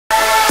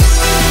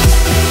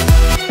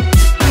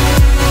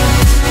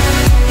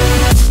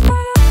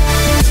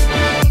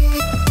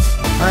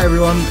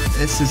everyone,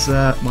 this is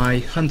my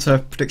Hunter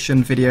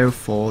prediction video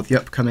for the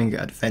upcoming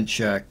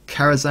adventure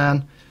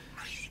Karazhan.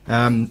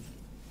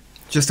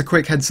 Just a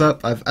quick heads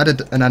up, I've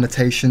added an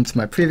annotation to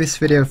my previous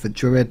video for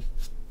Druid,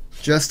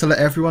 just to let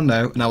everyone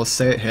know, and I will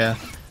say it here,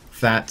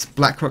 that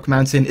Blackrock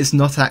Mountain is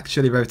not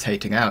actually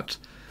rotating out.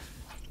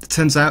 It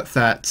turns out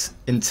that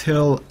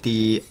until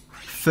the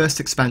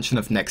first expansion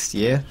of next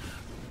year,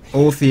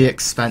 all the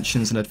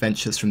expansions and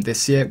adventures from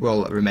this year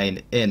will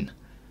remain in.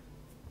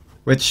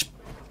 Which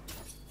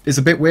is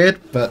a bit weird,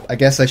 but I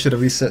guess I should have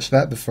researched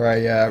that before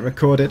I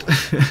recorded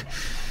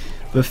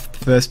the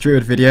first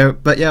Druid video.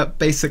 But yeah,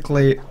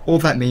 basically all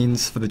that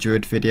means for the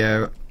Druid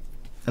video,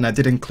 and I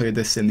did include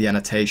this in the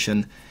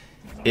annotation,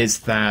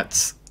 is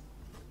that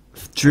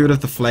Druid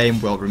of the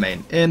Flame will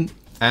remain in,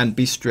 and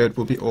Beast Druid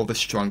will be all the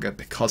stronger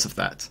because of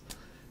that.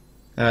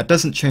 It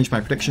doesn't change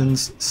my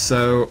predictions,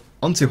 so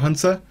on to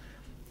Hunter.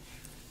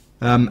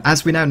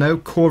 As we now know,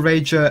 Core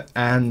Rager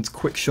and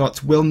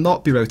Quickshot will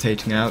not be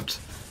rotating out.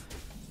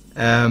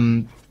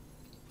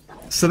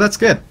 So that's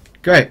good.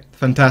 Great.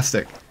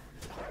 Fantastic.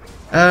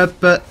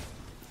 But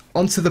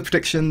onto the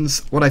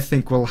predictions, what I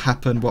think will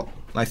happen, what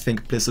I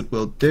think Blizzard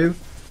will do.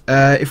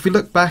 If we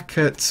look back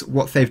at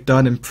what they've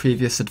done in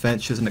previous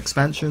adventures and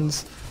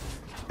expansions,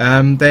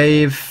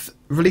 they've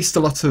released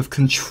a lot of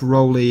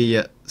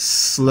control-y,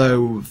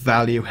 slow,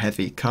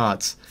 value-heavy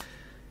cards.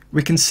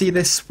 We can see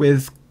this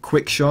with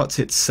Quickshot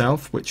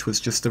itself, which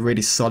was just a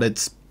really solid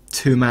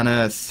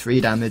 2-mana,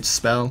 3 damage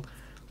spell,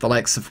 the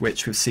likes of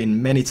which we've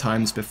seen many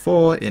times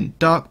before in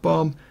Dark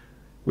Bomb,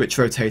 which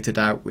rotated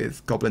out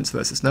with Goblins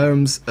vs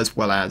Gnomes, as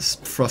well as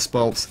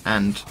Frostbolt,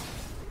 and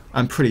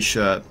I'm pretty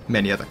sure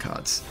many other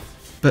cards.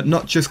 But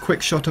not just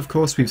Quickshot, of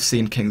course, we've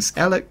seen King's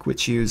Elec,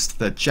 which used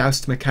the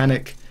Joust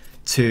mechanic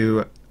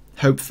to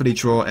hopefully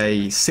draw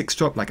a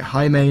 6-drop like a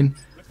High Main,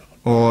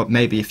 or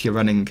maybe if you're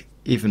running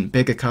even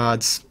bigger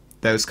cards,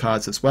 those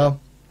cards as well.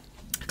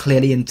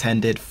 Clearly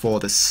intended for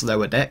the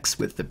slower decks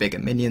with the bigger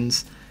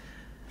minions.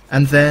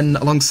 And then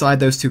alongside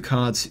those two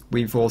cards,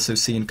 we've also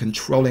seen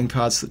controlling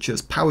cards such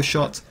as Power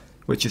Shot,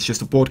 which is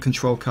just a board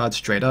control card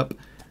straight up,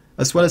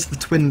 as well as the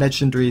twin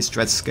legendaries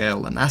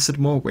Dreadscale and Acid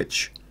Maw,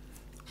 which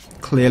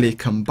clearly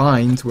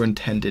combined were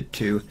intended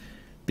to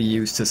be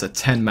used as a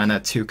 10-mana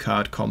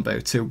 2-card combo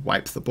to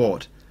wipe the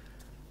board.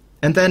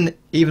 And then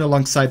even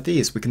alongside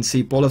these, we can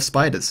see Ball of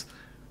Spiders,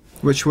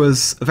 which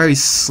was a very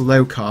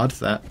slow card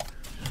that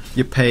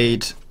you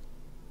paid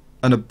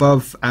an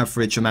above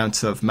average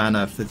amount of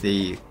mana for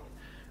the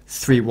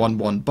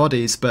 3/1/1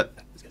 bodies, but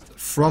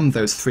from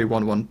those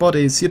 3/1/1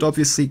 bodies you'd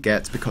obviously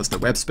get, because they're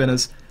web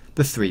spinners,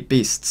 the 3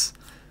 beasts.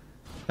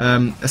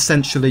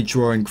 Essentially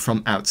drawing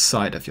from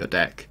outside of your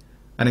deck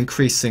and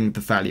increasing the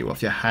value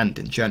of your hand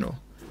in general.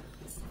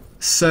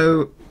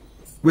 So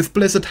with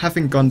Blizzard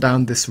having gone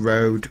down this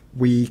road,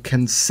 we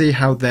can see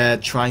how they're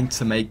trying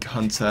to make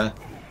Hunter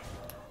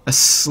a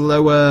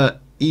slower,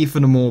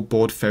 even more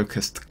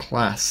board-focused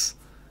class.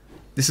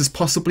 This is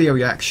possibly a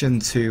reaction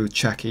to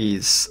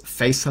Chaki's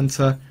Face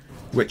Hunter,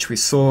 which we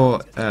saw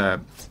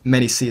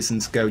many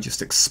seasons ago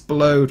just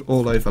explode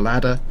all over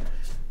ladder.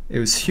 It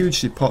was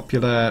hugely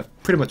popular,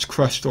 pretty much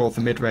crushed all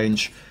the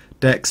mid-range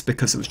decks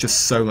because it was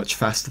just so much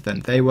faster than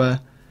they were.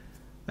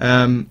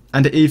 And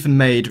it even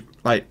made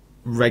like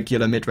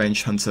regular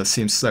mid-range Hunter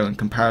seem slow in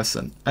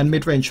comparison. And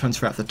mid-range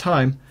Hunter at the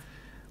time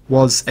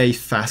was a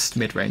fast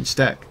mid-range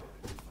deck.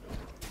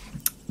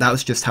 That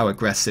was just how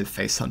aggressive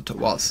Face Hunter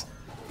was.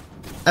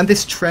 And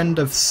this trend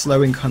of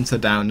slowing Hunter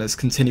down has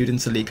continued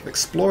into League of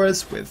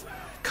Explorers with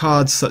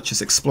cards such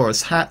as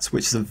Explorer's Hat,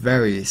 which is a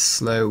very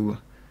slow,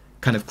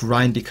 kind of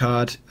grindy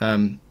card.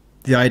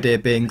 The idea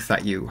being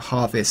that you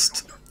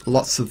harvest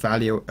lots of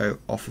value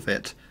off of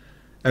it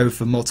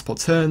over multiple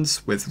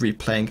turns with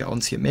replaying it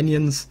onto your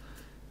minions.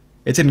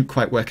 It didn't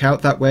quite work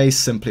out that way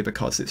simply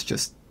because it's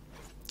just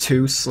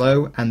too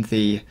slow, and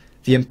the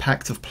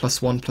impact of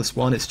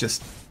 +1/+1 is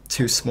just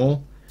too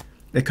small.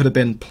 It could have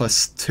been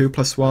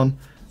 +2/+1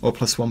 or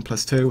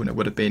 +1/+2, and it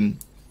would have been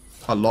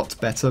a lot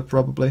better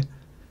probably.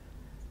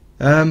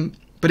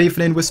 But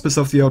even in Whispers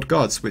of the Old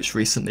Gods, which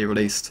recently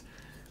released,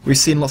 we've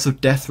seen lots of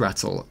Death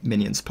Rattle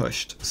minions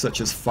pushed, such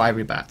as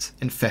Fiery Bat,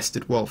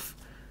 Infested Wolf,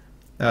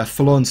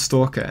 Forlorn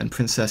Stalker and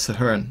Princess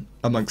Ahurn,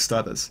 amongst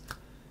others.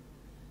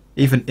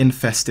 Even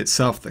Infest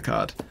itself, the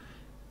card.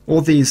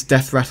 All these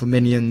Death Rattle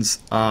minions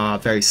are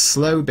very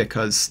slow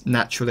because,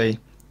 naturally,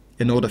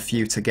 in order for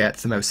you to get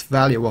the most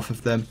value off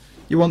of them,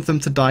 you want them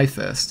to die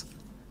first.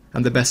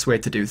 And the best way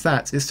to do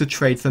that is to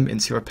trade them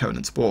into your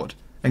opponent's board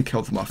and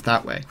kill them off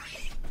that way.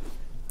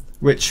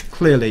 Which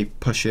clearly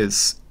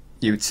pushes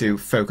you to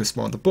focus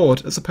more on the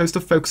board as opposed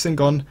to focusing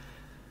on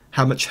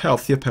how much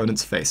health the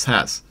opponent's face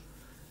has.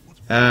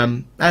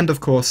 And of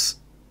course,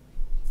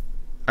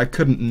 I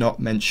couldn't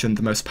not mention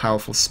the most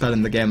powerful spell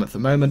in the game at the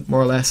moment,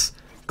 more or less,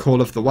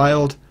 Call of the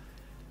Wild,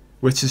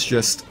 which is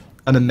just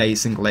an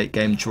amazing late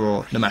game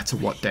draw no matter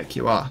what deck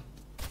you are.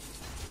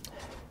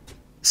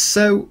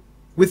 So,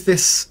 with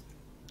this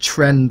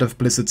trend of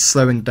Blizzard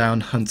slowing down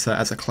Hunter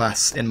as a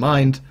class in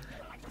mind,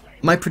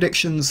 my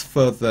predictions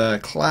for the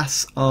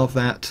class are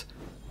that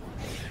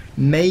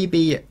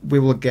maybe we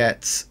will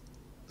get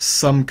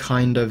some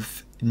kind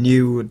of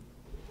new,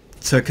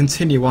 to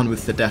continue on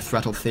with the Death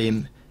Rattle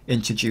theme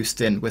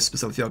introduced in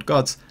Whispers of the Old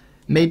Gods,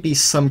 maybe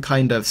some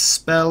kind of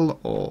spell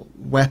or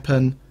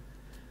weapon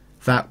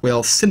that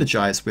will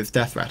synergize with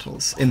Death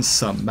Rattles in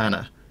some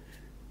manner.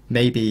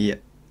 Maybe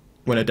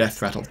when a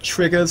Death Rattle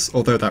triggers,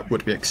 although that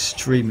would be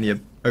extremely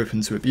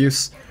open to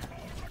abuse,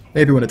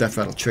 maybe when a Death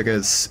Rattle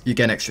triggers you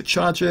gain extra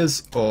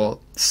charges, or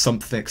some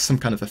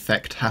kind of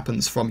effect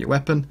happens from your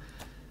weapon.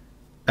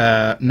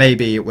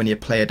 Maybe when you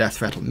play a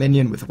Death Rattle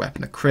minion with a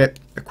weapon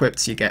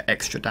equipped you get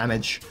extra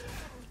damage.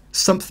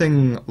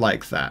 Something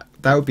like that.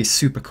 That would be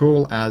super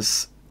cool,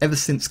 as ever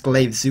since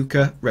Glaive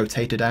Zuka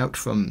rotated out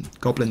from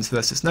Goblins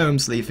vs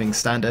Gnomes, leaving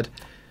Standard,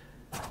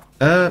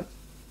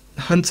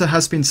 Hunter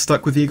has been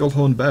stuck with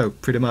Eaglehorn Bow,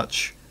 pretty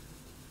much.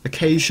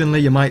 Occasionally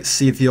you might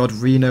see the odd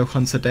Reno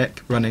Hunter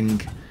deck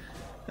running,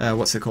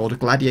 what's it called,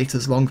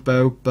 Gladiator's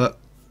Longbow, but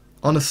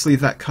honestly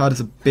that card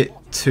is a bit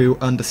too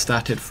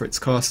understated for its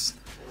cost.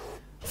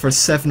 For a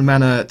 7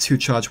 mana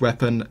 2-charge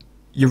weapon,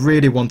 you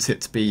really want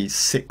it to be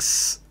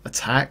 6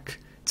 attack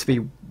to be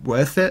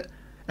worth it.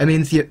 I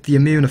mean, the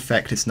immune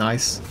effect is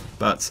nice,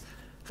 but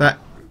that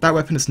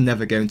weapon is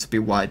never going to be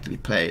widely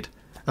played.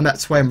 And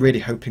that's why I'm really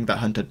hoping that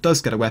Hunter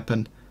does get a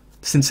weapon,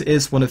 since it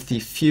is one of the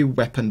few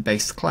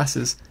weapon-based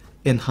classes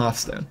in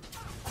Hearthstone.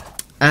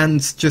 And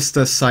just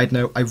a side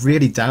note, I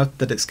really doubt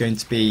that it's going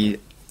to be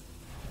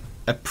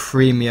a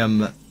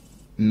premium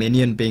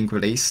minion being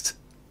released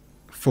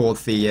for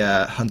the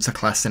Hunter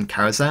class in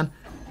Karazhan,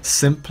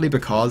 simply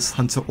because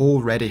Hunter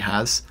already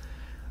has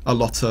a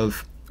lot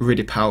of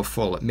really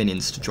powerful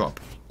minions to drop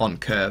on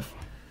curve.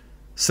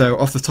 So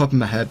off the top of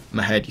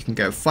my head you can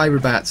go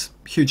Firebat,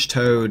 Huge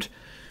Toad,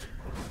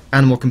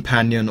 Animal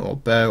Companion or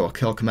Bow or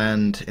Kill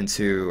Command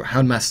into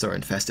Houndmaster or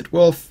Infested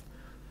Wolf.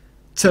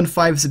 Turn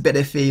 5 is a bit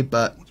iffy,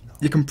 but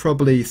you can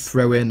probably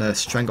throw in a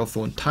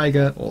Stranglethorn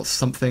Tiger or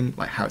something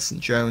like Harrison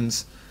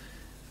Jones.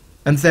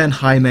 And then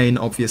high main,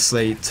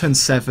 obviously. Turn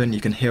 7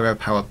 you can hero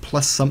power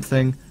plus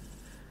something,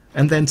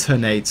 and then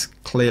turn 8,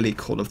 clearly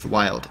Call of the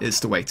Wild is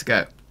the way to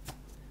go.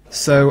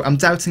 So I'm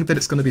doubting that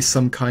it's going to be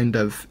some kind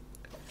of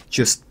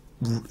just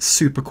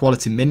super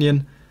quality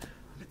minion,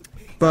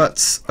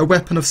 but a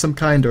weapon of some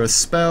kind or a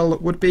spell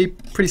would be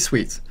pretty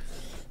sweet.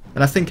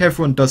 And I think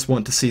everyone does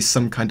want to see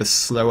some kind of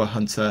slower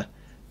Hunter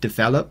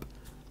develop,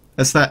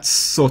 as that's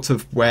sort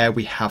of where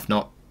we have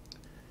not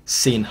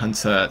seen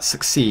Hunter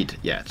succeed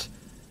yet.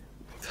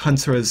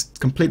 Hunter has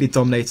completely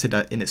dominated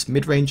in its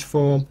mid-range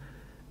form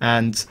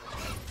and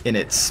in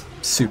its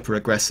super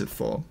aggressive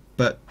form,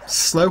 but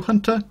slow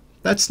Hunter,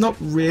 that's not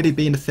really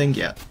been a thing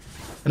yet,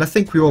 and I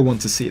think we all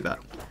want to see that.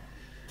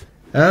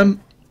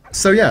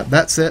 So yeah,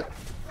 that's it.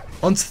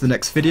 On to the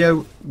next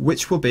video,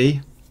 which will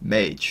be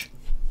Mage.